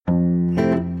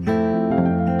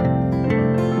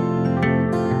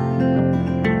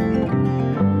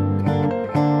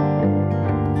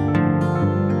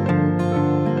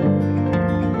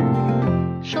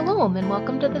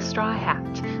Straw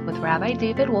Hat with Rabbi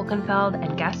David Wolkenfeld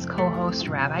and guest co-host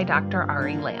Rabbi Dr.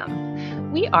 Ari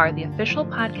Lamb. We are the official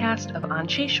podcast of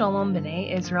Anshe Sholom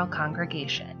B'nai Israel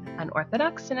Congregation, an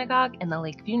Orthodox synagogue in the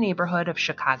Lakeview neighborhood of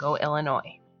Chicago,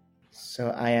 Illinois. So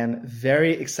I am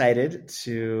very excited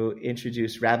to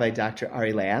introduce Rabbi Dr.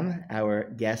 Ari Lamb,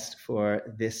 our guest for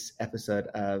this episode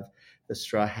of the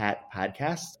Straw Hat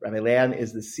podcast. Rabbi Lamb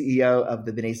is the CEO of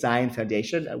the B'nai Zion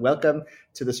Foundation. Welcome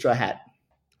to the Straw Hat.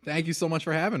 Thank you so much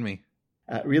for having me.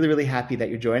 Really happy that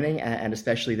you're joining, and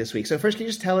especially this week. So first, can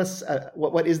you just tell us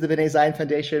what is the B'nai Zion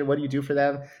Foundation? What do you do for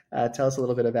them? Tell us a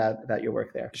little bit about your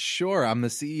work there. Sure. I'm the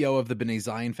CEO of the B'nai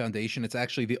Zion Foundation. It's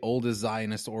actually the oldest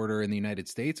Zionist order in the United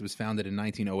States. It was founded in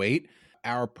 1908.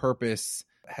 Our purpose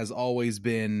has always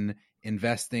been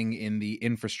investing in the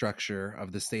infrastructure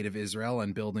of the state of Israel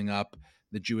and building up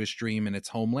the Jewish dream in its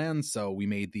homeland. So we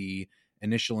made the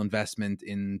initial investment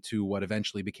into what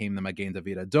eventually became the Magen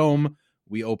David Dome.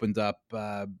 We opened up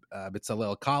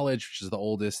B'Tzalel College, which is the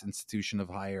oldest institution of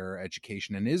higher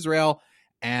education in Israel.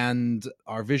 And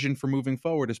our vision for moving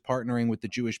forward is partnering with the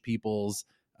Jewish people's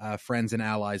friends and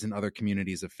allies in other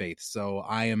communities of faith. So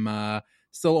I am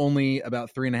still only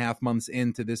about 3.5 months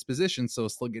into this position, so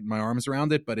still getting my arms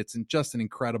around it. But it's just an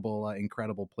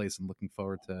incredible place. I'm looking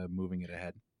forward to moving it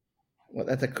ahead. Well,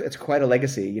 it's quite a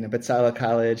legacy, B'Tzalel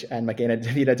College and Magen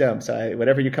David Dome. So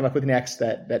whatever you come up with next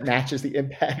that matches the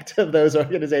impact of those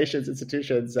organizations,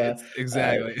 institutions.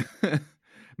 Exactly.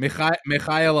 Michael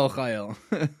Al-Chayil.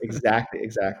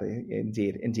 Exactly.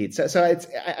 Indeed. So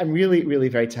I'm really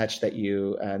very touched that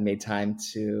you made time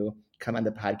to come on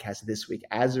the podcast this week.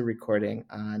 As a recording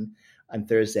on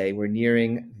Thursday, we're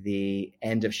nearing the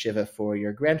end of Shiva for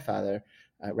your grandfather,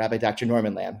 Rabbi Dr.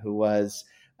 Norman Lamb, who was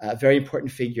a very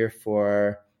important figure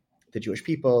for the Jewish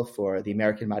people, for the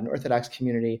American modern Orthodox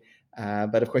community.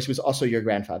 But of course, he was also your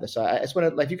grandfather. So I just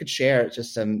wanted, if you could share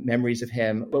just some memories of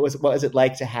him. What was it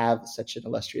like to have such an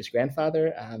illustrious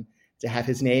grandfather, to have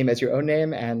his name as your own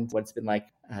name, and what it's been like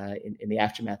in the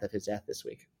aftermath of his death this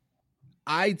week?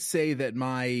 I'd say that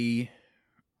my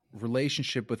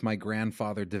relationship with my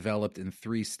grandfather developed in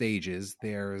 3 stages.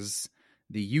 There's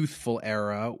the youthful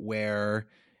era where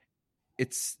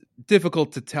it's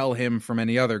difficult to tell him from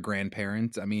any other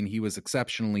grandparent. I mean, he was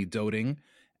exceptionally doting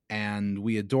and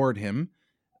we adored him,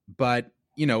 but,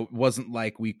 it wasn't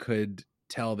like we could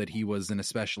tell that he was an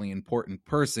especially important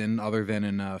person other than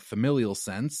in a familial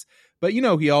sense. But,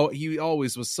 he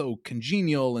always was so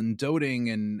congenial and doting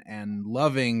and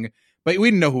loving, but we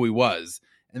didn't know who he was.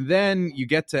 And then you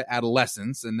get to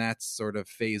adolescence, and that's sort of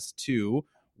phase 2,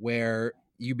 where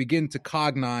you begin to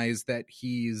cognize that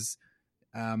he's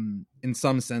in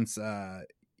some sense, a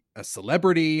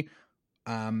celebrity.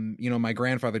 My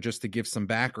grandfather, just to give some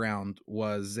background,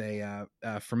 was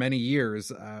for many years,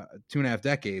 2.5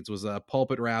 decades, was a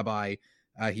pulpit rabbi.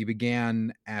 He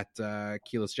began at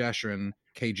Kilas Jeshurun,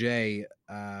 KJ,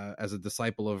 as a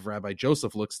disciple of Rabbi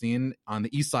Joseph Lookstein on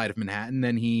the east side of Manhattan.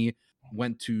 Then he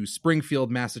went to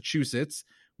Springfield, Massachusetts,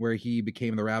 where he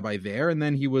became the rabbi there. And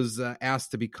then he was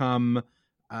asked to become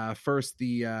first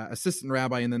the assistant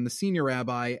rabbi and then the senior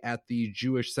rabbi at the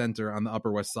Jewish Center on the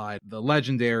Upper West Side, the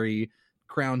legendary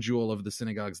crown jewel of the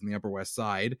synagogues in the Upper West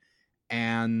Side.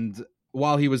 And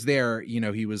while he was there,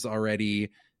 he was already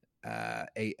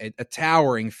a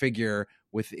towering figure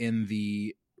within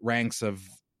the ranks of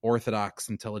Orthodox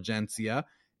intelligentsia.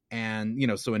 And,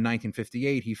 so in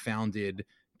 1958, he founded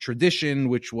Tradition,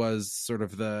 which was sort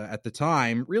of at the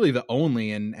time, really the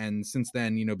only, and since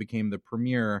then, became the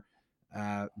premier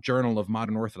journal of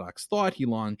modern Orthodox thought. He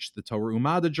launched the Torah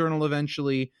Umada journal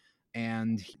eventually,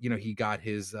 and he got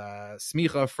his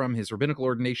smicha from his rabbinical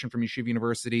ordination from Yeshiva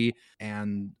University,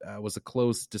 and was a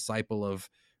close disciple of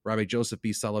Rabbi Joseph B.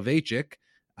 Soloveitchik.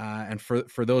 And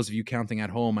for those of you counting at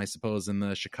home, I suppose in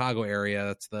the Chicago area,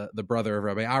 that's the brother of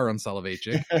Rabbi Aaron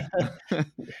Soloveitchik.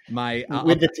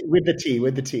 With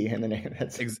the T in the name.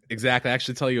 Exactly. I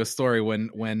actually tell you a story when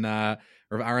Rabbi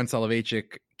Aaron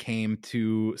Soloveitchik came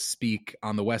to speak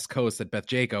on the West Coast at Beth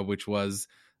Jacob, which was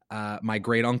my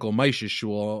great uncle Moshe's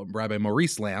shul, Rabbi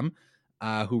Maurice Lamb,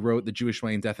 who wrote The Jewish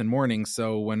Way in Death and Mourning.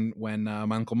 So when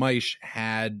my uncle Moshe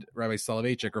had Rabbi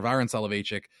Soloveitchik, Rabbi Aaron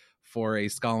Soloveitchik, for a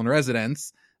Skolin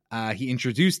residence, he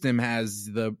introduced him as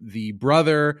the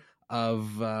brother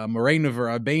of Moreno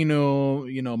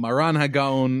Rabbeinu, Maran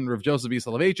Hagaon, Rav Joseph B.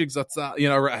 Soloveitchik,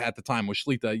 at the time was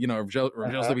Shlita,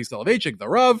 Rav Joseph B. Soloveitchik, the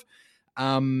Rav.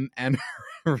 And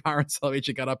Rav Aaron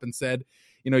Soloveitchik got up and said,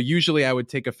 usually I would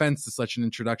take offense to such an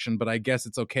introduction, but I guess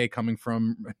it's okay coming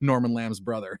from Norman Lamb's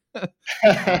brother.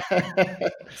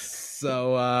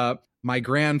 So my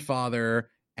grandfather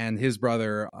and his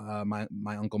brother,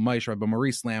 my uncle Maish, Rabbi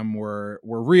Maurice Lamb, were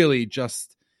really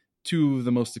just two of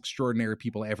the most extraordinary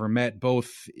people I ever met.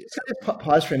 Both. Just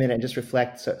pause for a minute and just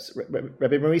reflect. So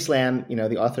Rabbi Maurice Lamb,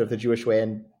 the author of The Jewish Way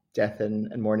in Death and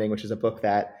Mourning, which is a book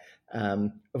that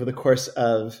over the course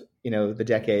of the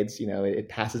decades, it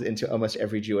passes into almost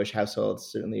every Jewish household.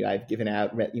 Certainly, I've given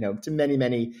out to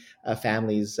many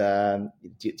families,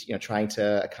 trying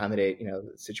to accommodate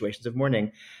situations of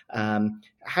mourning.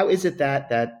 How is it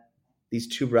that these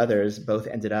two brothers both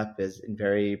ended up in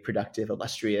very productive,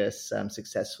 illustrious,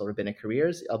 successful rabbinic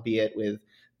careers, albeit with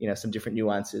some different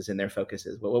nuances in their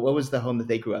focuses? What was the home that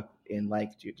they grew up in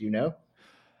like? Do you know?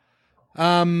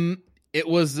 It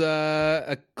was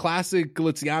a classic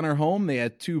Glitzianer home. They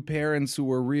had two parents who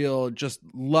were real, just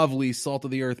lovely, salt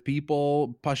of the earth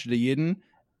people, Pashta Yidden,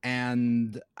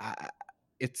 and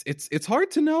it's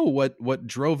hard to know what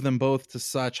drove them both to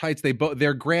such heights.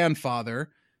 Their grandfather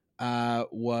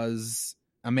was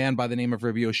a man by the name of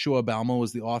Rabbi Yoshua Balma,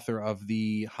 was the author of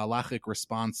the halachic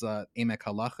responsa Emek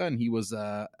Halacha, and he was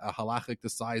a halachic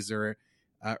decider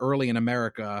early in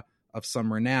America of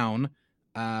some renown.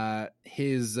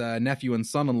 His nephew and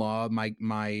son-in-law,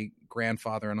 my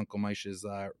grandfather and Uncle Maish's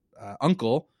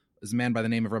uncle, is a man by the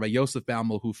name of Rabbi Yosef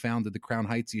Balma, who founded the Crown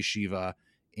Heights Yeshiva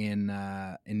in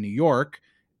New York.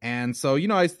 And so,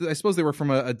 I suppose they were from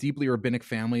a deeply rabbinic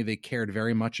family. They cared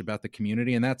very much about the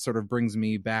community. And that sort of brings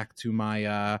me back to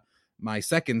my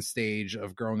second stage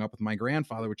of growing up with my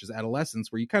grandfather, which is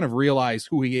adolescence, where you kind of realize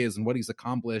who he is and what he's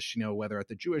accomplished, whether at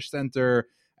the Jewish Center,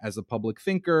 as a public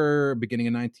thinker, beginning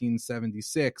in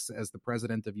 1976 as the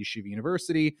president of Yeshiva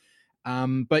University.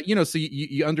 But, so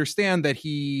you understand that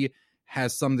he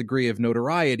has some degree of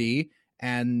notoriety,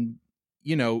 and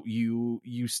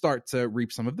you start to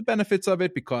reap some of the benefits of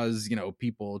it because,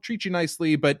 people treat you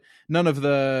nicely, but none of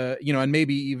the, and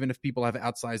maybe even if people have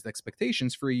outsized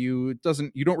expectations for you,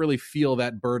 you don't really feel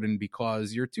that burden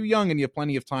because you're too young and you have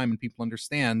plenty of time and people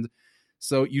understand.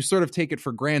 So you sort of take it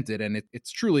for granted, and it's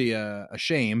truly a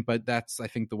shame, but that's, I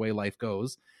think, the way life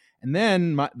goes. And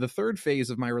then the third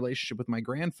phase of my relationship with my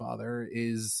grandfather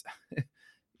is,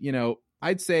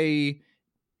 I'd say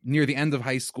near the end of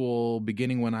high school,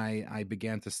 beginning when I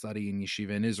began to study in yeshiva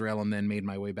in Israel and then made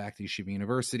my way back to Yeshiva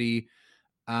University,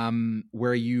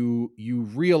 where you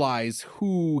realize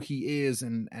who he is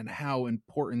and how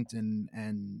important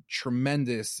and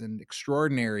tremendous and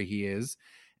extraordinary he is.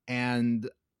 And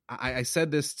I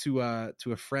said this to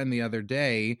a friend the other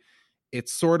day.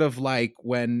 It's sort of like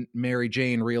when Mary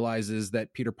Jane realizes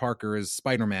that Peter Parker is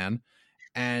Spider-Man,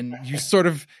 and you sort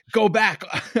of go back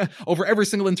over every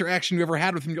single interaction you ever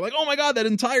had with him. You're like, oh my God, that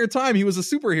entire time he was a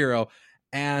superhero.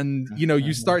 And,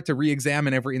 you start to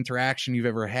re-examine every interaction you've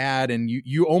ever had, and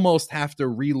you almost have to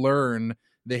relearn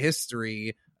the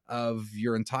history of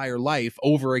your entire life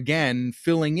over again,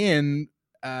 filling in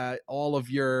all of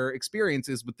your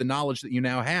experiences with the knowledge that you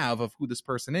now have of who this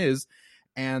person is.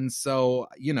 And so,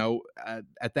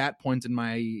 at that point in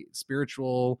my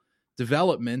spiritual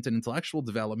development and intellectual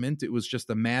development, it was just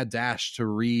a mad dash to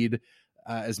read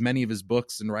as many of his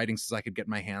books and writings as I could get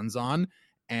my hands on.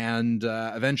 And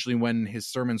eventually, when his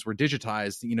sermons were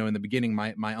digitized, in the beginning,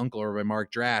 my uncle, Rabbi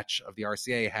Mark Dratch of the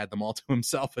RCA, had them all to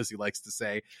himself, as he likes to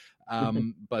say.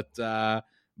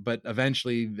 But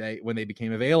eventually, when they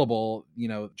became available,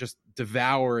 just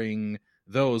devouring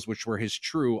those, which were his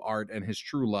true art and his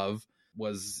true love,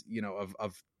 was,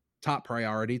 of top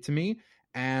priority to me.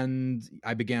 And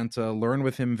I began to learn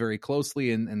with him very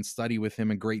closely and study with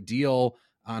him a great deal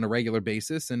on a regular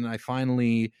basis. And I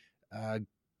finally,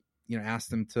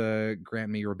 asked him to grant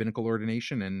me rabbinical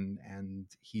ordination, and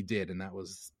he did. And that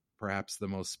was perhaps the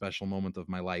most special moment of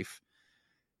my life.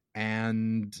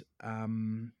 And, I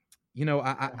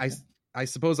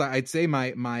suppose I'd say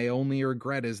my only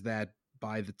regret is that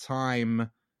by the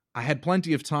time I had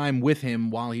plenty of time with him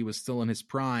while he was still in his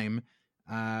prime,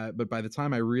 but by the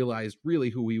time I realized really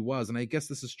who he was, and I guess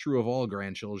this is true of all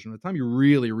grandchildren, the time you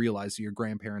really realize who your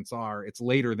grandparents are, it's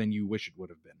later than you wish it would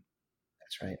have been.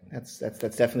 That's right.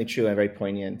 That's definitely true. A very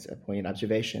poignant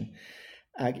observation.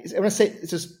 I want to say,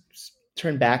 just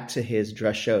turn back to his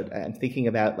drashot. I'm thinking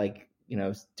about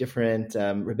different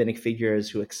rabbinic figures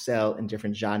who excel in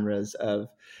different genres of,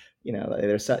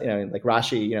 there's like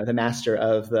Rashi, the master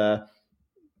of the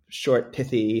short,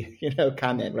 pithy,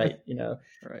 comment, right?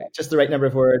 Right. Just the right number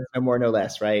of words, no more, no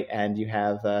less, right? And you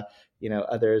have,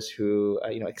 others who,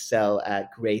 excel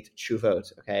at great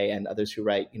tshuvot, okay, and others who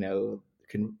write,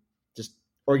 can just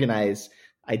organize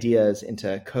ideas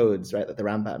into codes, right? Like the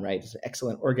Rambam, right? Is an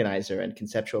excellent organizer and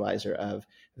conceptualizer of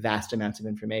vast amounts of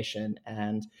information.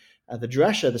 And the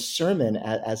drasha, the sermon,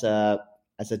 as a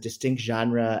distinct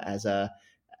genre, as a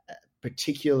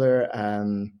particular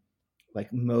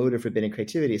like mode of forbidden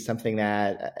creativity is something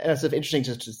that it's interesting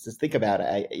to think about.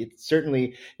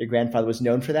 Certainly, your grandfather was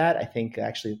known for that. I think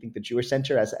the Jewish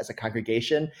Center as a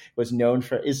congregation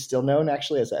is still known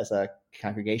actually as a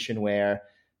congregation where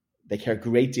they care a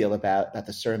great deal about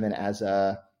the sermon as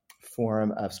a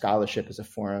form of scholarship, as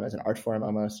an art form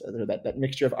almost, that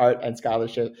mixture of art and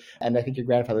scholarship. And I think your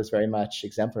grandfather is very much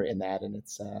exemplary in that. And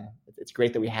it's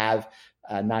great that we have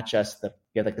not just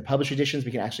the published editions.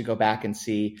 We can actually go back and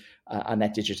see on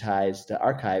that digitized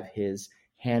archive his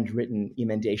handwritten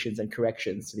emendations and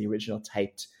corrections to the original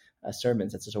typed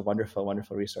sermons. It's such a wonderful,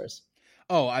 wonderful resource.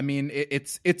 Oh, I mean,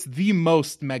 it's the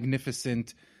most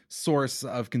magnificent source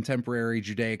of contemporary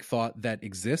Judaic thought that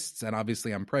exists. And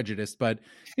obviously I'm prejudiced, but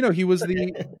he was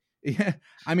yeah,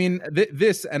 I mean,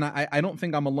 this, and I don't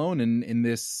think I'm alone in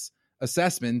this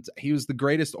assessment. He was the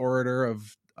greatest orator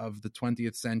of the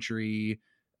 20th century,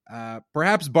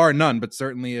 perhaps bar none, but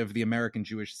certainly of the American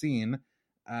Jewish scene,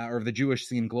 or of the Jewish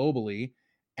scene globally.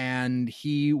 And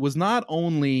he was not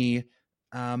only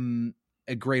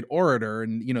a great orator,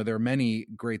 and there are many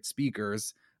great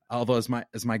speakers. Although,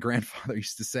 as my grandfather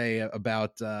used to say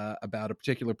about a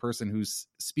particular person whose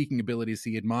speaking abilities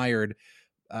he admired,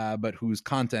 but whose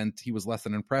content he was less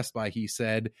than impressed by, he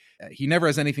said he never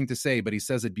has anything to say, but he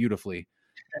says it beautifully.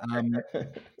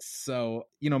 So,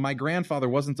 my grandfather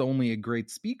wasn't only a great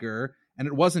speaker, and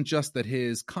it wasn't just that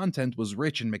his content was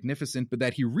rich and magnificent, but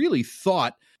that he really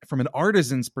thought from an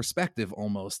artisan's perspective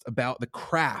almost about the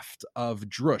craft of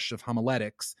drush, of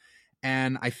homiletics.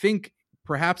 And I think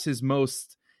perhaps his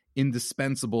most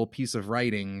indispensable piece of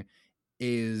writing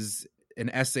is an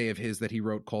essay of his that he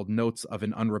wrote called Notes of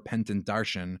an Unrepentant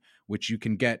Darshan, which you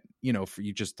can get,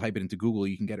 you just type it into Google,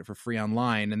 you can get it for free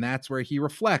online. And that's where he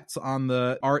reflects on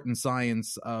the art and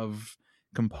science of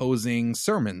composing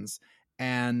sermons.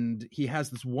 And he has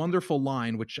this wonderful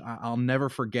line, which I'll never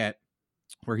forget,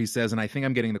 where he says, and I think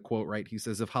I'm getting the quote right, he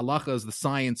says, if halacha is the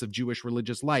science of Jewish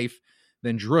religious life,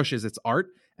 then drush is its art,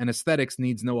 and aesthetics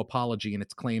needs no apology in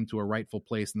its claim to a rightful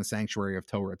place in the sanctuary of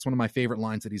Torah. It's one of my favorite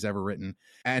lines that he's ever written.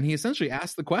 And he essentially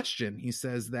asked the question. He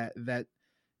says that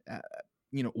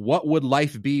what would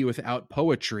life be without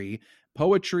poetry?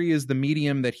 Poetry is the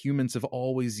medium that humans have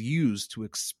always used to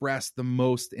express the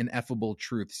most ineffable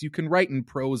truths. You can write in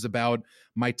prose about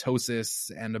mitosis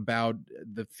and about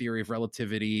the theory of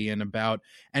relativity and about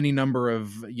any number of,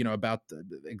 about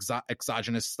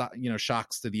exogenous,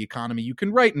 shocks to the economy. You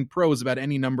can write in prose about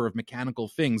any number of mechanical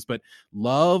things, but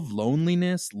love,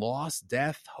 loneliness, loss,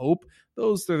 death, hope,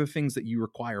 those are the things that you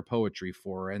require poetry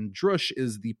for. And drush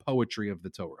is the poetry of the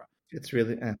Torah. It's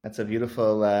really, that's a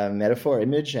beautiful metaphor,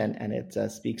 image, and it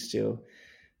speaks to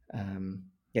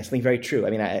something very true. I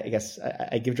mean, I guess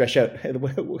I give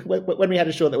drashot. When we had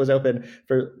a show that was open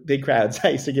for big crowds,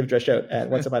 I used to give drashot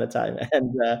once upon a time.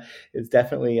 And it's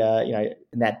definitely,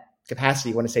 in that capacity,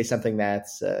 you want to say something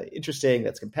that's interesting,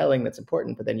 that's compelling, that's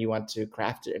important, but then you want to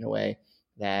craft it in a way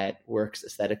that works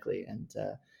aesthetically. And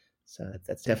so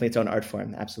that's definitely its own art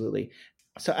form, absolutely.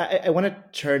 So I want to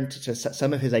turn to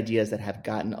some of his ideas that have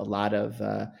gotten a lot of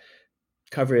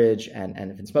coverage and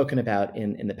have been spoken about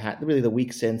in the past, really the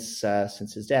week since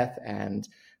his death, and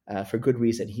for good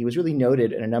reason. He was really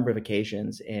noted in a number of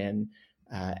occasions and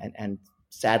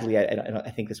sadly,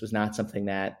 I think this was not something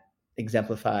that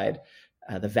exemplified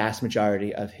the vast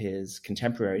majority of his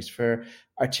contemporaries for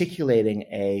articulating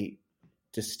a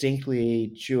distinctly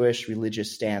Jewish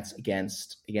religious stance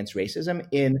against racism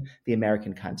in the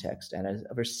American context. And as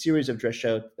over a series of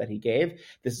drashot that he gave,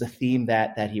 this is a theme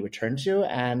that he returned to.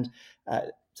 And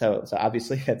so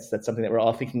obviously that's something that we're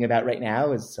all thinking about right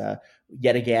now is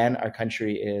yet again, our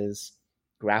country is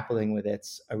grappling with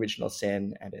its original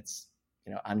sin and its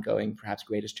ongoing, perhaps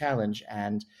greatest challenge.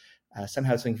 And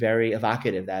somehow something very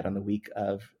evocative that on the week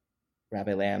of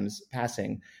Rabbi Lamb's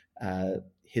passing,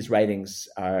 his writings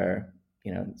are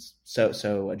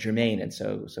so germane and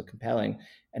so compelling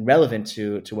and relevant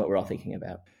to what we're all thinking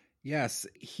about. Yes,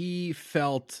 he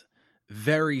felt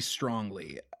very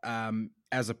strongly,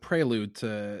 as a prelude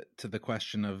to the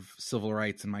question of civil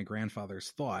rights and my grandfather's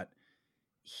thought,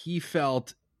 he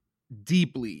felt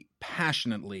deeply,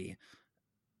 passionately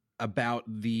about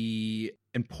the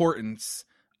importance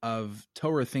of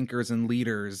Torah thinkers and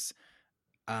leaders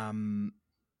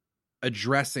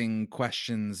addressing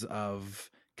questions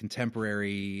of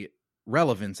contemporary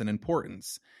relevance and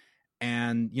importance.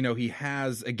 And, he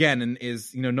has, again, and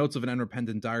is, Notes of an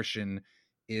Unrepentant Darshan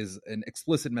is an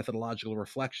explicit methodological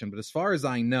reflection. But as far as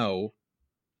I know,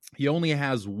 he only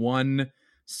has one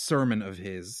sermon of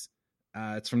his.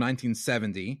 It's from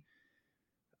 1970,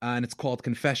 and it's called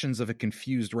Confessions of a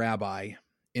Confused Rabbi.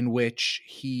 in which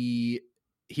he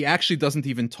actually doesn't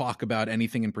even talk about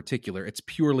anything in particular. It's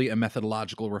purely a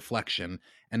methodological reflection,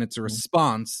 and it's a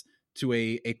response to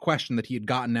a question that he had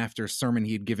gotten after a sermon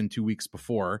he had given 2 weeks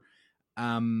before.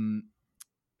 And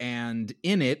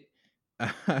in it,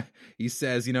 he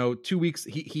says, 2 weeks,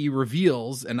 he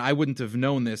reveals, and I wouldn't have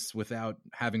known this without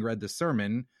having read the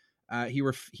sermon. He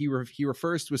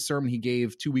refers to a sermon he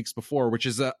gave 2 weeks before, which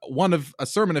is a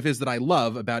sermon of his that I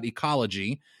love about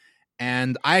ecology.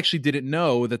 And I actually didn't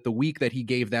know that the week that he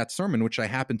gave that sermon, which I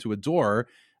happen to adore,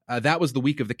 that was the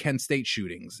week of the Kent State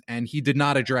shootings. And he did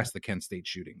not address the Kent State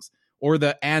shootings.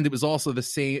 And it was also the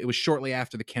same, it was shortly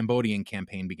after the Cambodian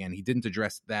campaign began. He didn't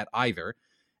address that either.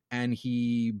 And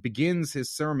he begins his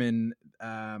sermon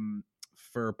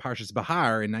for Parshas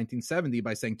Bahar in 1970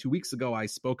 by saying, 2 weeks ago, I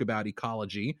spoke about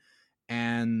ecology.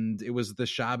 And it was the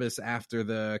Shabbos after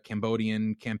the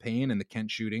Cambodian campaign and the Kent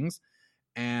shootings.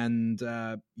 And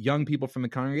young people from the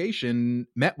congregation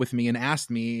met with me and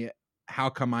asked me how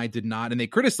come I did not, and they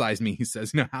criticized me. He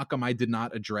says, how come I did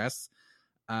not address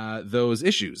those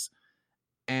issues?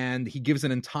 And he gives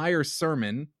an entire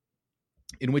sermon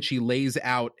in which he lays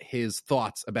out his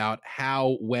thoughts about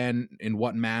how, when, in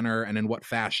what manner, and in what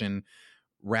fashion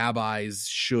rabbis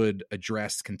should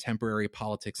address contemporary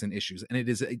politics and issues. And it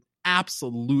is an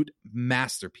absolute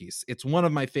masterpiece. It's one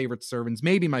of my favorite sermons,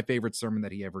 maybe my favorite sermon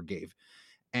that he ever gave.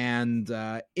 And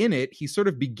in it, he sort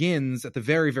of begins at the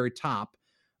very, very top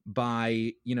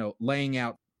by, laying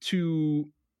out two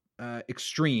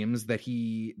extremes that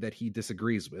he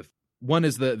disagrees with. One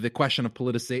is the question of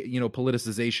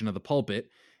politicization of the pulpit.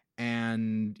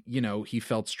 And, he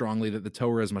felt strongly that the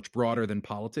Torah is much broader than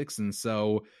politics. And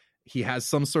so he has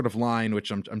some sort of line,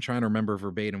 which I'm trying to remember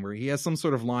verbatim, where he has some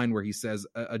sort of line where he says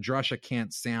a drasha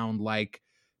can't sound like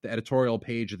the editorial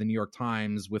page of the New York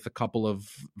Times with a couple of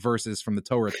verses from the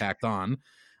Torah tacked on.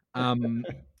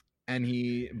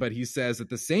 But he says at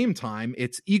the same time,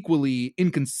 it's equally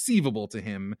inconceivable to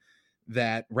him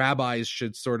that rabbis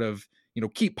should sort of,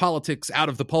 keep politics out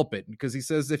of the pulpit, because he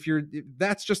says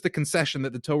that's just a concession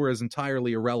that the Torah is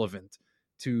entirely irrelevant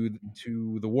to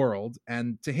the world.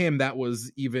 And to him, that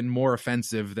was even more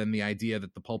offensive than the idea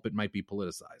that the pulpit might be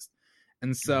politicized.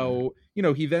 And so,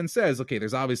 he then says, okay,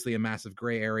 there's obviously a massive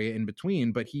gray area in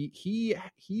between, but he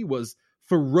was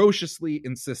ferociously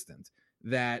insistent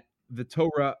that the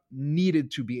Torah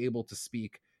needed to be able to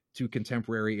speak to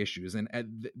contemporary issues. And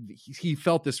he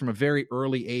felt this from a very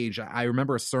early age. I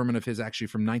remember a sermon of his actually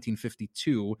from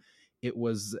 1952. It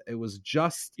was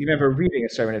just... You remember reading a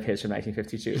sermon of his from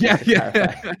 1952?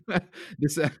 Yeah.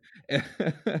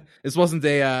 This wasn't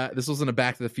a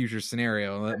Back to the Future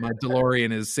scenario. My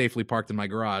DeLorean is safely parked in my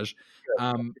garage.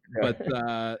 But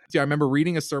I remember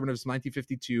reading a sermon of his from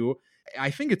 1952.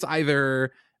 I think it's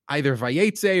either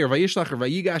Vayetze or Vayishlach or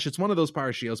Vayigash. It's one of those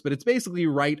parashios, but it's basically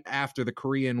right after the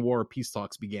Korean War peace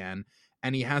talks began.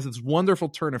 And he has this wonderful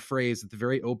turn of phrase at the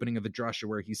very opening of the drasha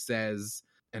where he says,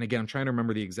 and again, I'm trying to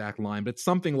remember the exact line, but it's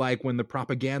something like, when the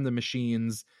propaganda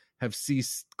machines have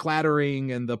ceased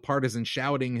clattering and the partisan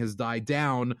shouting has died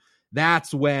down,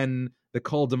 that's when the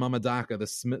Kol D'Mamadaka,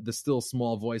 the still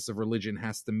small voice of religion,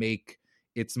 has to make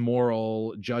its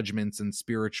moral judgments and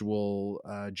spiritual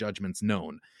judgments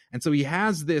known. And so he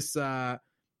has this,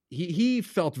 he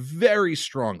felt very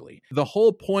strongly. The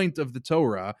whole point of the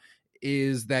Torah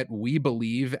is that we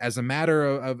believe, as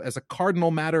a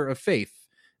cardinal matter of faith,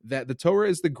 that the Torah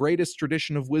is the greatest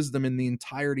tradition of wisdom in the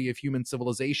entirety of human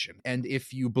civilization. And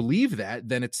if you believe that,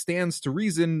 then it stands to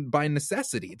reason by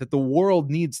necessity that the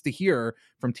world needs to hear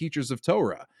from teachers of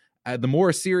Torah. The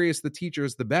more serious the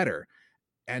teachers, the better.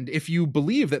 And if you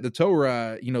believe that the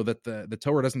Torah, that the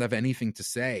Torah doesn't have anything to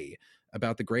say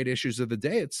about the great issues of the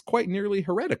day, it's quite nearly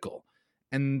heretical.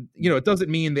 And, it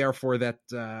doesn't mean, therefore, that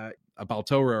a Baal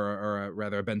Torah, or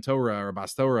rather a Ben Torah or a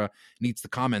Bas Torah, needs to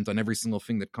comment on every single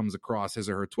thing that comes across his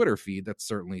or her Twitter feed. That's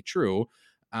certainly true.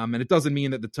 And it doesn't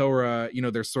mean that the Torah,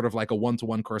 there's sort of like a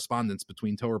one-to-one correspondence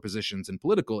between Torah positions and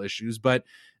political issues. But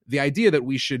the idea that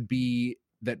we should be,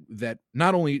 that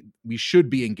not only we should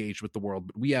be engaged with the world,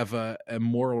 but we have a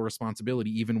moral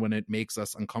responsibility, even when it makes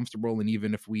us uncomfortable, and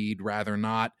even if we'd rather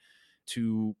not,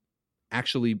 to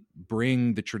actually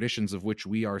bring the traditions of which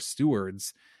we are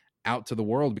stewards out to the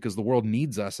world, because the world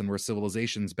needs us, and we're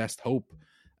civilization's best hope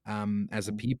as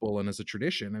a people and as a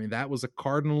tradition. I mean, that was a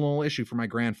cardinal issue for my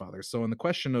grandfather. So in the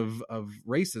question of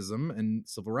racism and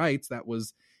civil rights, that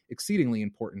was exceedingly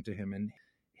important to him. And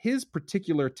his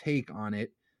particular take on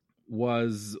it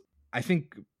was, I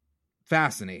think,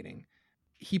 fascinating.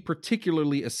 He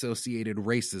particularly associated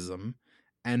racism,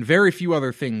 and very few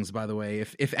other things, by the way.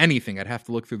 If anything, I'd have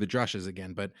to look through the drushes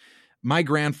again, but my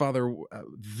grandfather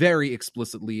very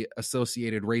explicitly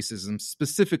associated racism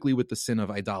specifically with the sin of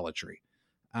idolatry.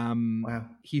 Wow.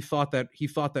 He thought that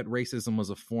racism was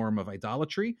a form of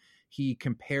idolatry. He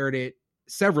compared it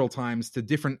several times to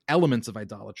different elements of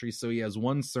idolatry. So he has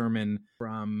one sermon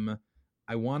from,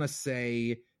 I want to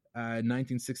say,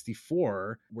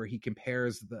 1964, where he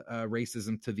compares the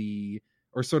racism to the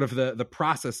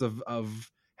process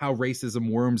of how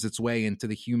racism worms its way into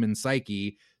the human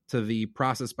psyche, to the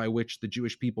process by which the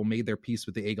Jewish people made their peace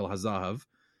with the Egel Hazahav,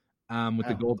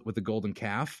 with the golden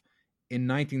calf. In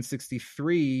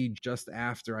 1963, just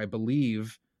after, I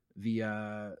believe,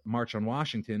 the March on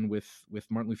Washington with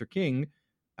Martin Luther King,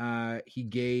 he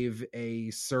gave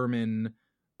a sermon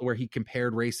where he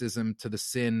compared racism to the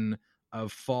sin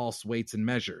of false weights and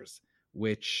measures,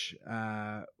 which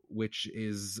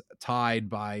is tied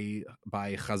by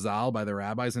Chazal, by the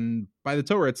rabbis, and by the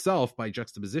Torah itself, by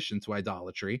juxtaposition to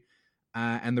idolatry.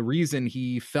 And the reason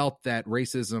he felt that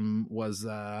racism was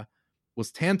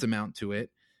tantamount to it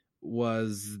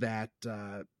was that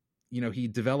he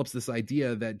develops this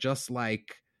idea that just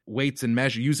like weights and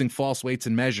measure, using false weights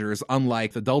and measures,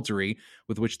 unlike adultery,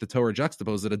 with which the Torah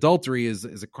juxtaposes it, adultery is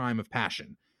a crime of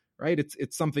passion, right?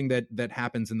 It's something that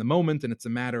happens in the moment, and it's a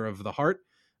matter of the heart.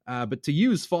 But to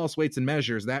use false weights and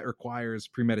measures, that requires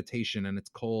premeditation, and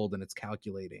it's cold and it's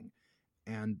calculating,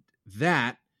 and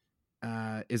that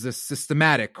is a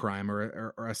systematic crime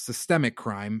or a systemic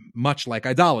crime, much like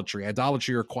idolatry.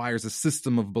 Idolatry requires a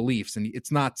system of beliefs, and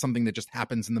it's not something that just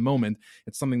happens in the moment.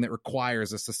 It's something that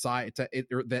requires a society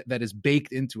that is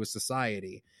baked into a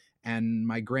society. And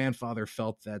my grandfather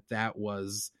felt that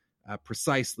was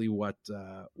precisely what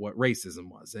racism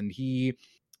was. And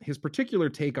his particular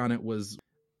take on it was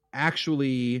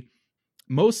actually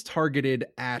most targeted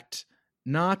at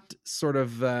not sort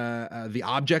of the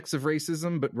objects of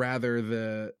racism, but rather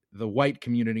the white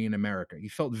community in America. He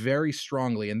felt very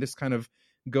strongly, and this kind of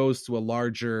goes to a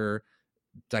larger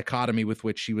dichotomy with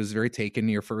which he was very taken.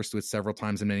 He refers to it several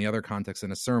times in many other contexts in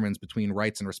his sermons, between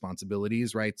rights and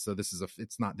responsibilities, right? So this is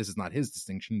not his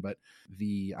distinction, but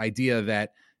the idea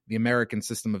that the American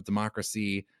system of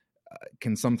democracy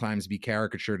can sometimes be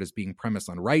caricatured as being premised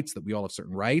on rights, that we all have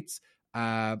certain rights,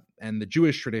 and the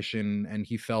Jewish tradition, and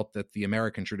he felt that the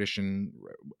American tradition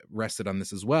rested on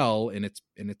this as well, in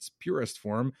its purest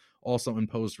form, also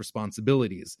imposed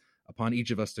responsibilities upon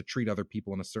each of us to treat other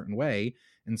people in a certain way.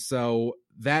 And so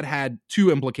that had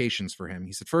two implications for him.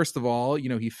 He said, first of all,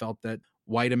 he felt that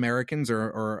white Americans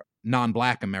or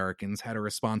non-Black Americans had a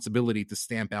responsibility to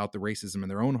stamp out the racism in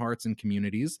their own hearts and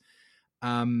communities.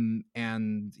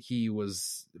 And he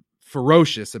was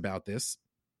ferocious about this.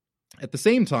 At the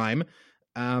same time,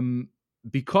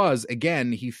 because,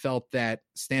 again, he felt that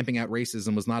stamping out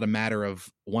racism was not a matter of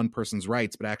one person's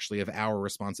rights, but actually of our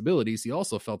responsibilities, he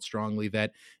also felt strongly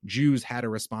that Jews had a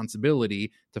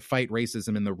responsibility to fight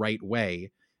racism in the right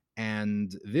way.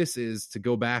 And this is to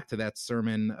go back to that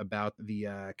sermon about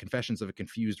the Confessions of a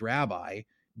Confused Rabbi.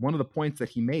 One of the points that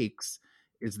he makes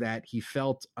is that he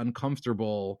felt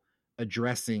uncomfortable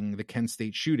addressing the Kent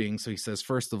State shooting. So he says,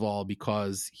 first of all,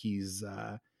 because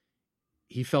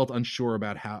he felt unsure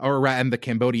about and the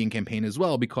Cambodian campaign as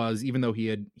well, because even though he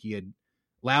had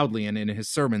loudly and in his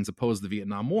sermons opposed the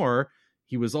Vietnam War,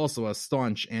 he was also a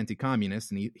staunch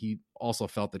anti-communist, and he also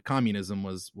felt that communism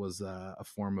was a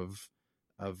form of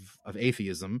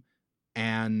atheism,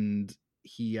 and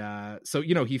he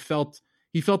felt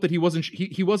that he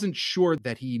wasn't sure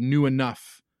that he knew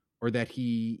enough, or that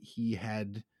he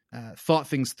had thought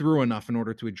things through enough in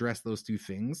order to address those two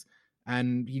things.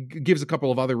 And he gives a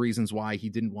couple of other reasons why he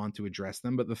didn't want to address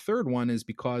them. But the third one is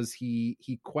because he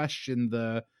questioned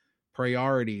the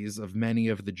priorities of many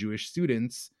of the Jewish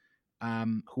students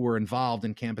who were involved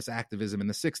in campus activism in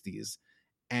the 60s.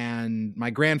 And my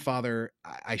grandfather,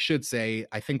 I should say,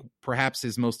 I think perhaps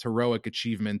his most heroic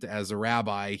achievement as a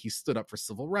rabbi, he stood up for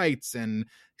civil rights, and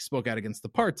he spoke out against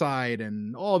apartheid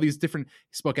and all these different,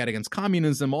 he spoke out against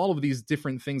communism, all of these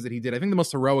different things that he did. I think the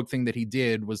most heroic thing that he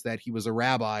did was that he was a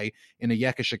rabbi in a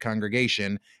Yekisha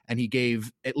congregation, and he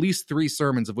gave at least 3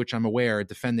 sermons, of which I'm aware,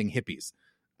 defending hippies.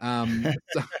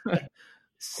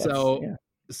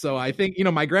 So I think,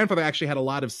 my grandfather actually had a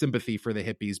lot of sympathy for the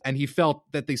hippies, and he felt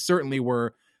that they certainly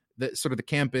were the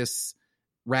campus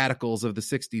radicals of the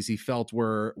 60s. He felt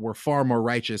were far more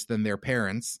righteous than their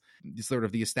parents, sort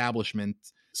of the establishment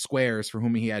squares for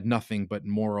whom he had nothing but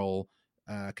moral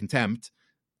contempt.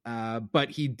 But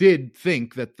he did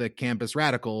think that the campus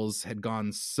radicals had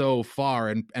gone so far,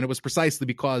 and it was precisely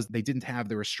because they didn't have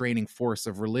the restraining force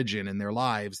of religion in their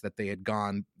lives that they had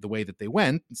gone the way that they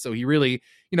went. So he really,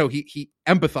 he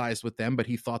empathized with them, but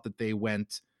he thought that they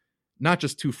went not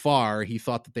just too far. He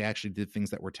thought that they actually did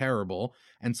things that were terrible.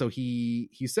 And so he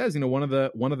says, one of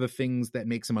the things that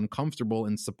makes him uncomfortable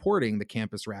in supporting the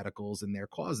campus radicals and their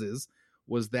causes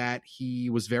was that he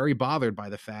was very bothered by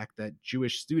the fact that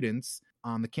Jewish students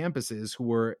on the campuses who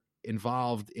were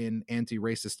involved in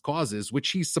anti-racist causes, which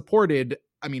he supported,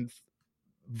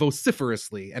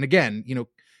 vociferously. And again,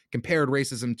 compared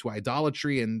racism to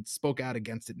idolatry and spoke out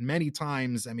against it many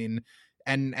times.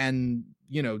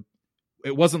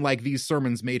 It wasn't like these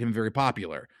sermons made him very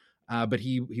popular, but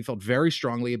he felt very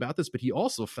strongly about this. But he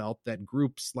also felt that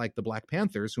groups like the Black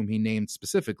Panthers, whom he named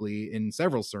specifically in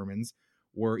several sermons,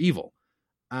 were evil.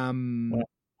 And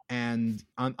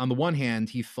on the one hand,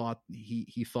 he thought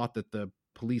that the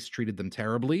police treated them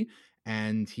terribly,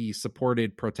 and he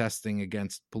supported protesting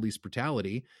against police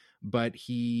brutality. But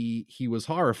he was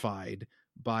horrified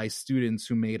by students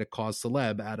who made a cause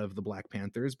celeb out of the Black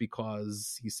Panthers,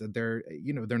 because he said they're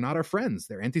not our friends.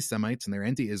 They're anti-Semites and they're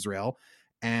anti-Israel.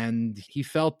 And he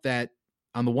felt that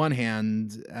on the one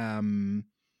hand,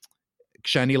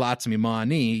 Kshani latzmi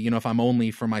ma'ani, if I'm only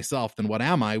for myself, then what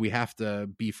am I? We have to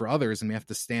be for others, and we have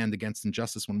to stand against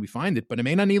injustice when we find it. But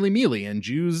emeina nili mili, and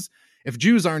if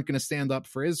Jews aren't going to stand up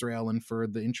for Israel and for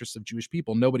the interests of Jewish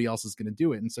people, nobody else is going to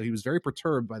do it. And so he was very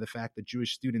perturbed by the fact that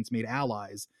Jewish students made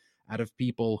allies out of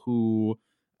people who,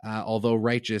 although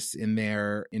righteous in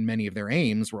many of their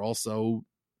aims, were also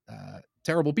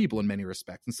terrible people in many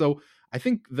respects. And so I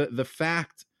think the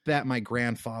fact that my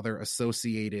grandfather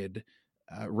associated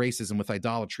racism with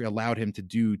idolatry allowed him to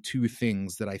do two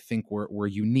things that I think were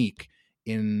unique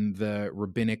in the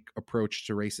rabbinic approach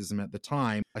to racism at the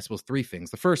time. I suppose three things.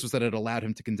 The first was that it allowed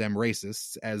him to condemn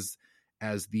racists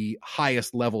as the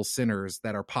highest level sinners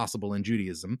that are possible in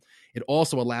Judaism. It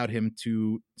also allowed him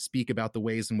to speak about the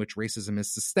ways in which racism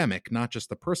is systemic, not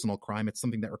just a personal crime. It's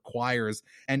something that requires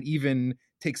and even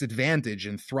takes advantage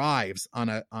and thrives on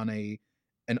an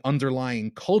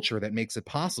underlying culture that makes it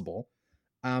possible.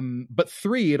 But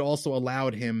three, it also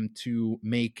allowed him to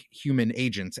make human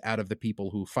agents out of the people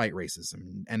who fight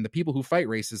racism. And the people who fight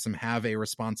racism have a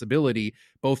responsibility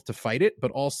both to fight it,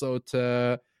 but also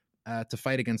to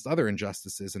fight against other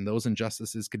injustices. And those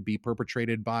injustices could be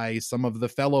perpetrated by some of the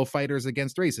fellow fighters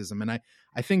against racism. And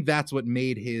I think that's what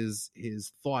made his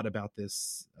thought about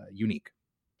this unique.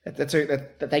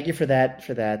 Thank you for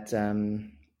that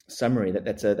summary.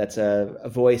 That's a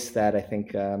voice that I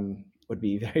think would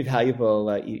be very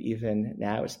valuable even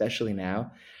now, especially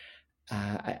now.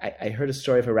 I heard a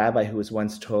story of a rabbi who was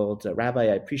once told, "Rabbi,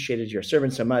 I appreciated your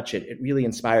sermon so much; it really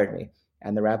inspired me."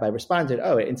 And the rabbi responded,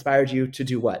 "Oh, it inspired you to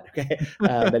do what?" Okay,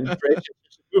 and inspiration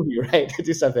to move you, right, to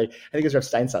do something. I think it was Rav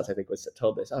Steinsaltz, I think, was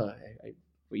told this. "Oh,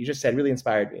 what you just said really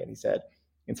inspired me." And he said,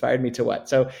 "Inspired me to what?"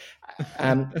 So,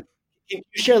 can you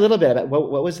share a little bit about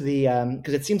what was the?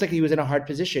 Because it seems like he was in a hard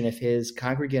position if his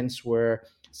congregants were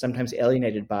sometimes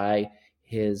alienated by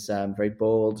his very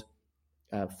bold,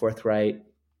 forthright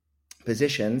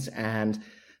positions, and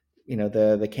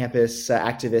the campus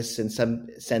activists in some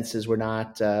senses were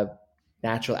not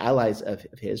natural allies of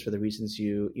his for the reasons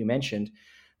you mentioned.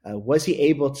 Was he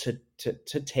able to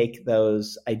take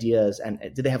those ideas, and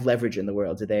did they have leverage in the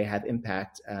world? Did they have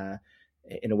impact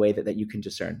in a way that you can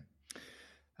discern?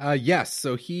 Yes.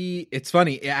 So it's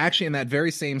funny, actually, in that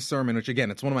very same sermon, which again,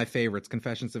 it's one of my favorites,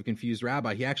 Confessions of Confused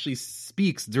Rabbi, he actually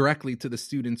speaks directly to the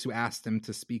students who asked him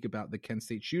to speak about the Kent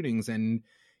State shootings. And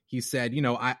he said,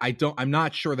 I'm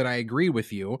not sure that I agree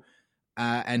with you.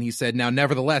 And he said, now,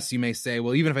 nevertheless, you may say,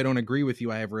 well, even if I don't agree with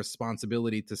you, I have a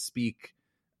responsibility to speak,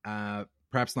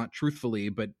 perhaps not truthfully,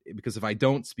 but because if I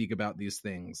don't speak about these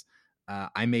things,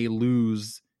 I may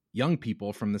lose young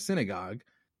people from the synagogue.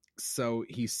 So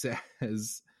he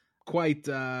says quite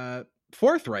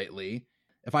forthrightly,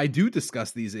 if I do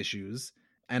discuss these issues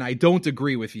and I don't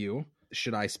agree with you,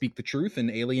 should I speak the truth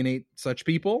and alienate such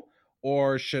people,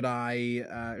 or should I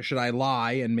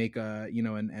lie and make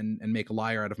and make a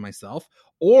liar out of myself?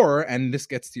 Or, and this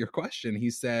gets to your question, he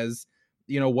says,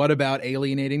 what about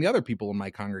alienating the other people in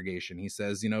my congregation? He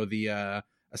says, the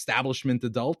establishment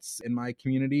adults in my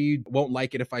community won't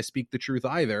like it if I speak the truth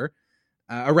either.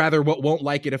 Or rather, won't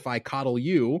like it if I coddle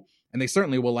you, and they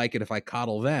certainly will like it if I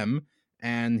coddle them.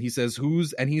 And he says,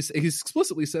 he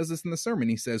explicitly says this in the sermon.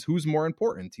 He says, who's more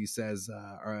important? He says,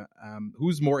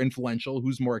 who's more influential?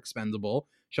 Who's more expendable?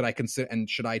 Should I consider, and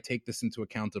should I take this into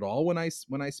account at all when I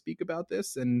speak about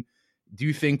this? And do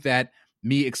you think that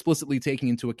me explicitly taking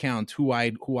into account who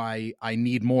I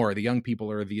need more, the young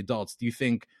people or the adults, do you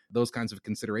think those kinds of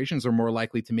considerations are more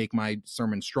likely to make my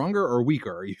sermon stronger or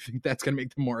weaker? Or you think that's going to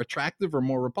make them more attractive or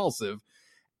more repulsive?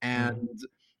 And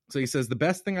so he says, the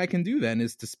best thing I can do then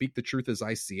is to speak the truth as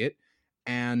I see it.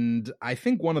 And I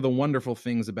think one of the wonderful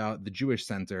things about the Jewish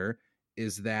Center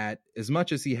is that as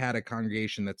much as he had a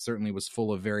congregation that certainly was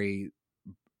full of very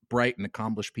bright and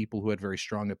accomplished people who had very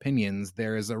strong opinions,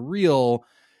 there is a real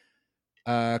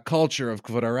culture of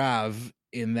Kvod Harav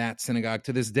in that synagogue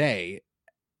to this day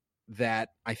that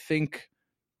I think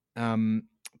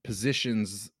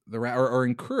positions the or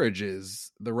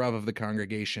encourages the Rav of the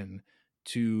congregation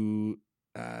to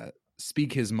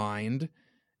speak his mind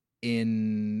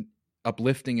in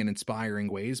uplifting and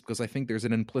inspiring ways, because I think there's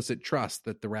an implicit trust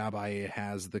that the rabbi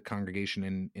has the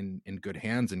congregation in good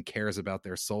hands and cares about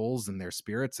their souls and their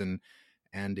spirits, and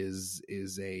is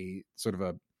a sort of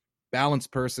a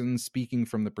balanced person speaking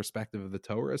from the perspective of the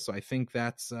Torah. So I think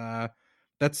it's one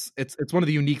of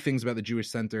the unique things about the Jewish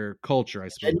Center culture, I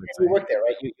suppose. And you worked there,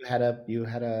 right? You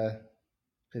had a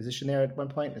position there at one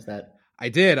point. Is that? I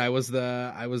did. I was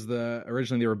the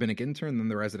originally the rabbinic intern, then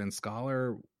the resident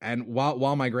scholar. And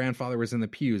while my grandfather was in the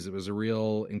pews, it was a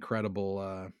real incredible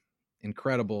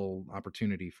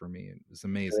opportunity for me. It was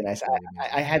amazing. Really nice.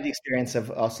 I had the experience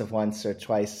of also once or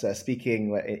twice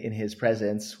speaking in his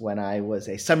presence when I was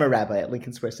a summer rabbi at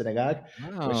Lincoln Square Synagogue,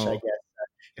 which I guess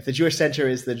if the Jewish Center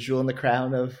is the jewel in the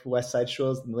crown of West Side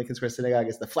shuls, then the Lincoln Square Synagogue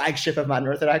is the flagship of modern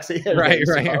Orthodoxy. Right.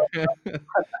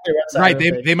 Right.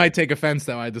 They might take offense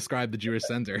though I described the Jewish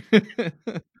Center.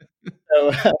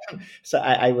 So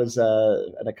I was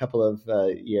in a couple of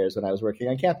years when I was working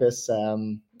on campus.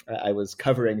 I was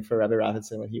covering for Rabbi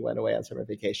Robinson when he went away on summer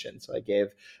vacation. So I gave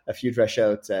a few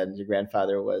drashot, and your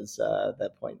grandfather was at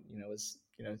that point,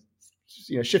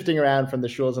 shifting around from the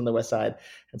shuls on the west side.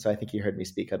 And so I think he heard me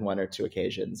speak on one or two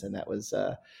occasions, and that was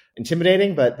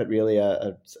intimidating, but really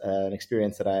an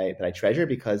experience that I treasure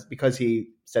because he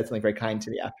said something very kind to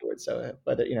me afterwards. So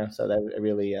that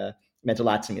really meant a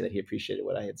lot to me that he appreciated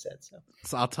what I had said.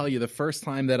 So I'll tell you, the first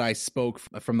time that I spoke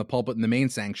from the pulpit in the main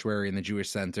sanctuary in the Jewish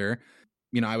Center,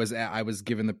 I was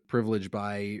given the privilege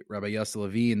by Rabbi Yossi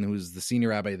Levine, who's the senior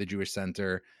rabbi of the Jewish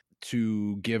Center,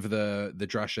 to give the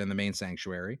drasha in the main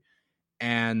sanctuary.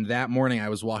 And that morning I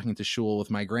was walking to shul with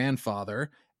my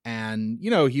grandfather, and,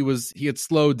 he had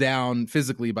slowed down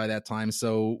physically by that time.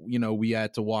 So, we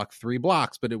had to walk 3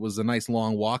 blocks, but it was a nice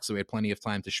long walk. So we had plenty of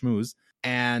time to schmooze.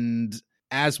 And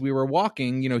as we were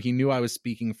walking, he knew I was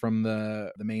speaking from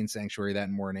the main sanctuary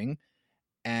that morning.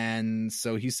 And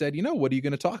so he said, what are you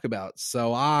going to talk about?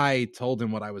 So I told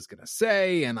him what I was going to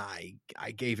say. And I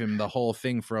gave him the whole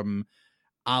thing from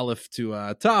Aleph to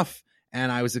Taf. And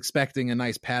I was expecting a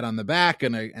nice pat on the back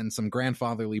and some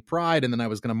grandfatherly pride. And then I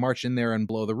was going to march in there and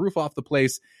blow the roof off the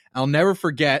place. I'll never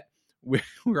forget, we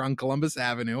were on Columbus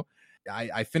Avenue.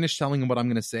 I finished telling him what I'm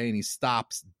going to say, and he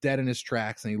stops dead in his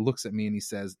tracks, and he looks at me and he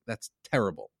says, "That's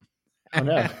terrible." Oh,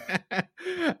 no.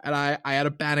 And I had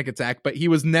a panic attack, but he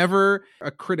was never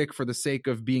a critic for the sake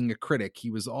of being a critic.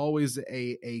 He was always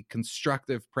a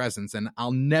constructive presence. And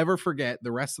I'll never forget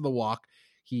the rest of the walk.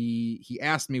 He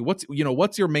asked me,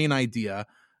 what's your main idea?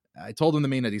 I told him the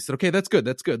main idea. He said, okay, that's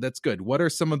good. What are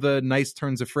some of the nice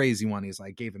turns of phrase you want?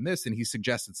 I gave him this, and he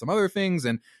suggested some other things,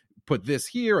 and put this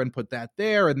here and put that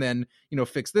there, and then,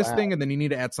 fix this thing, and then you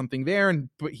need to add something there. And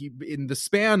but he, in the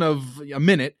span of a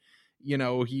minute,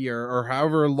 or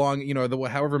however long,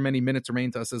 however many minutes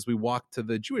remained to us as we walked to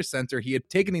the Jewish Center, he had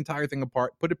taken the entire thing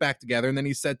apart, put it back together. And then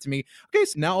he said to me, okay,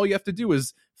 so now all you have to do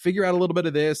is figure out a little bit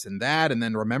of this and that, and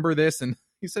then remember this. And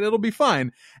he said, it'll be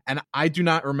fine. And I do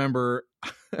not remember,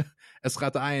 I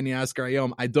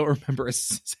don't remember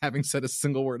having said a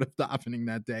single word of davening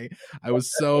that day. I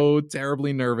was so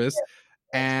terribly nervous.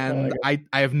 And I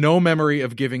have no memory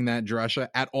of giving that drasha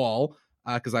at all,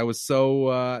 because I was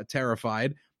so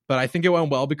terrified. But I think it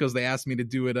went well because they asked me to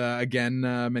do it again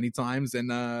many times.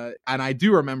 And I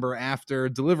do remember after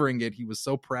delivering it, he was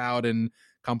so proud and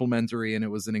complimentary, and it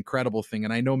was an incredible thing.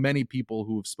 And I know many people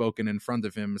who have spoken in front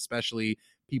of him, especially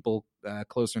people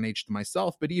closer in age to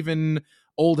myself, but even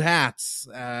old hats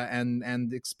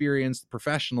and experienced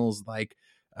professionals like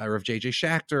Rav J.J.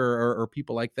 Schachter or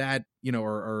people like that,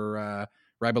 or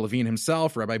Rabbi Levine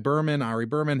himself, Rabbi Berman, Ari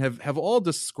Berman, have all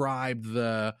described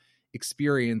the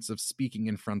experience of speaking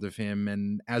in front of him,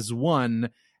 and as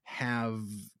one have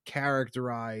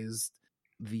characterized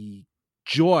the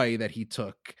joy that he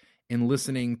took in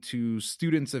listening to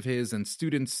students of his and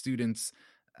students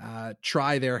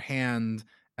try their hand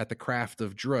at the craft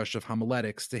of drush, of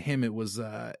homiletics. To him, it was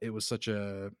such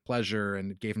a pleasure,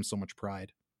 and it gave him so much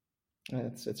pride.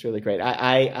 It's really great.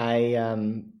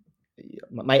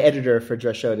 My editor for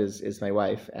Drushot is my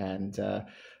wife, and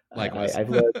likewise. I've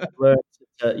learned to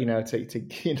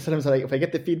sometimes if I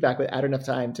get the feedback without enough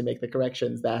time to make the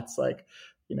corrections, that's like,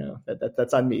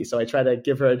 that's on me. So I try to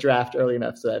give her a draft early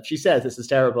enough so that if she says this is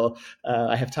terrible,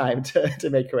 I have time to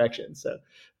make corrections. So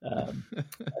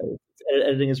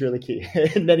editing is really key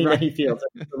in many fields.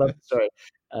 I love the story.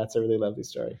 It's a really lovely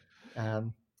story.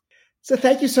 So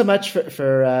thank you so much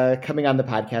for coming on the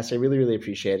podcast. I really, really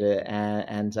appreciate it.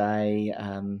 And I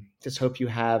just hope you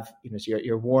have,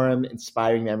 your warm,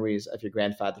 inspiring memories of your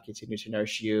grandfather continue to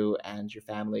nourish you and your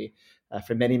family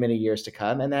for many, many years to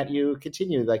come. And that you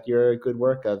continue like your good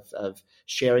work of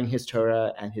sharing his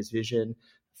Torah and his vision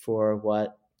for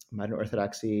what modern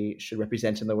Orthodoxy should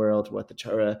represent in the world, what the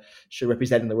Torah should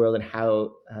represent in the world, and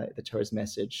how the Torah's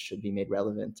message should be made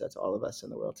relevant to all of us in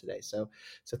the world today. So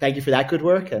thank you for that good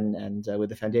work and with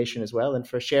the foundation as well, and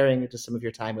for sharing just some of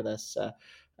your time with us,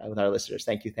 with our listeners.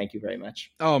 Thank you very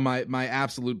much. Oh, my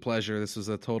absolute pleasure. This was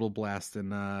a total blast,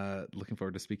 and looking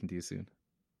forward to speaking to you soon.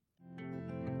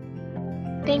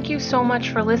 Thank you so much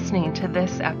for listening to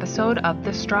this episode of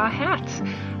The Straw Hats.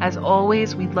 As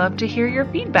always, we'd love to hear your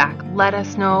feedback. Let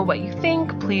us know what you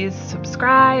think. Please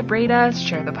subscribe, rate us,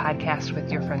 share the podcast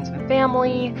with your friends and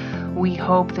family. We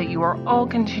hope that you are all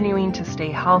continuing to stay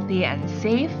healthy and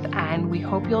safe, and we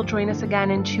hope you'll join us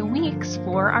again in 2 weeks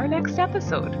for our next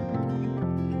episode.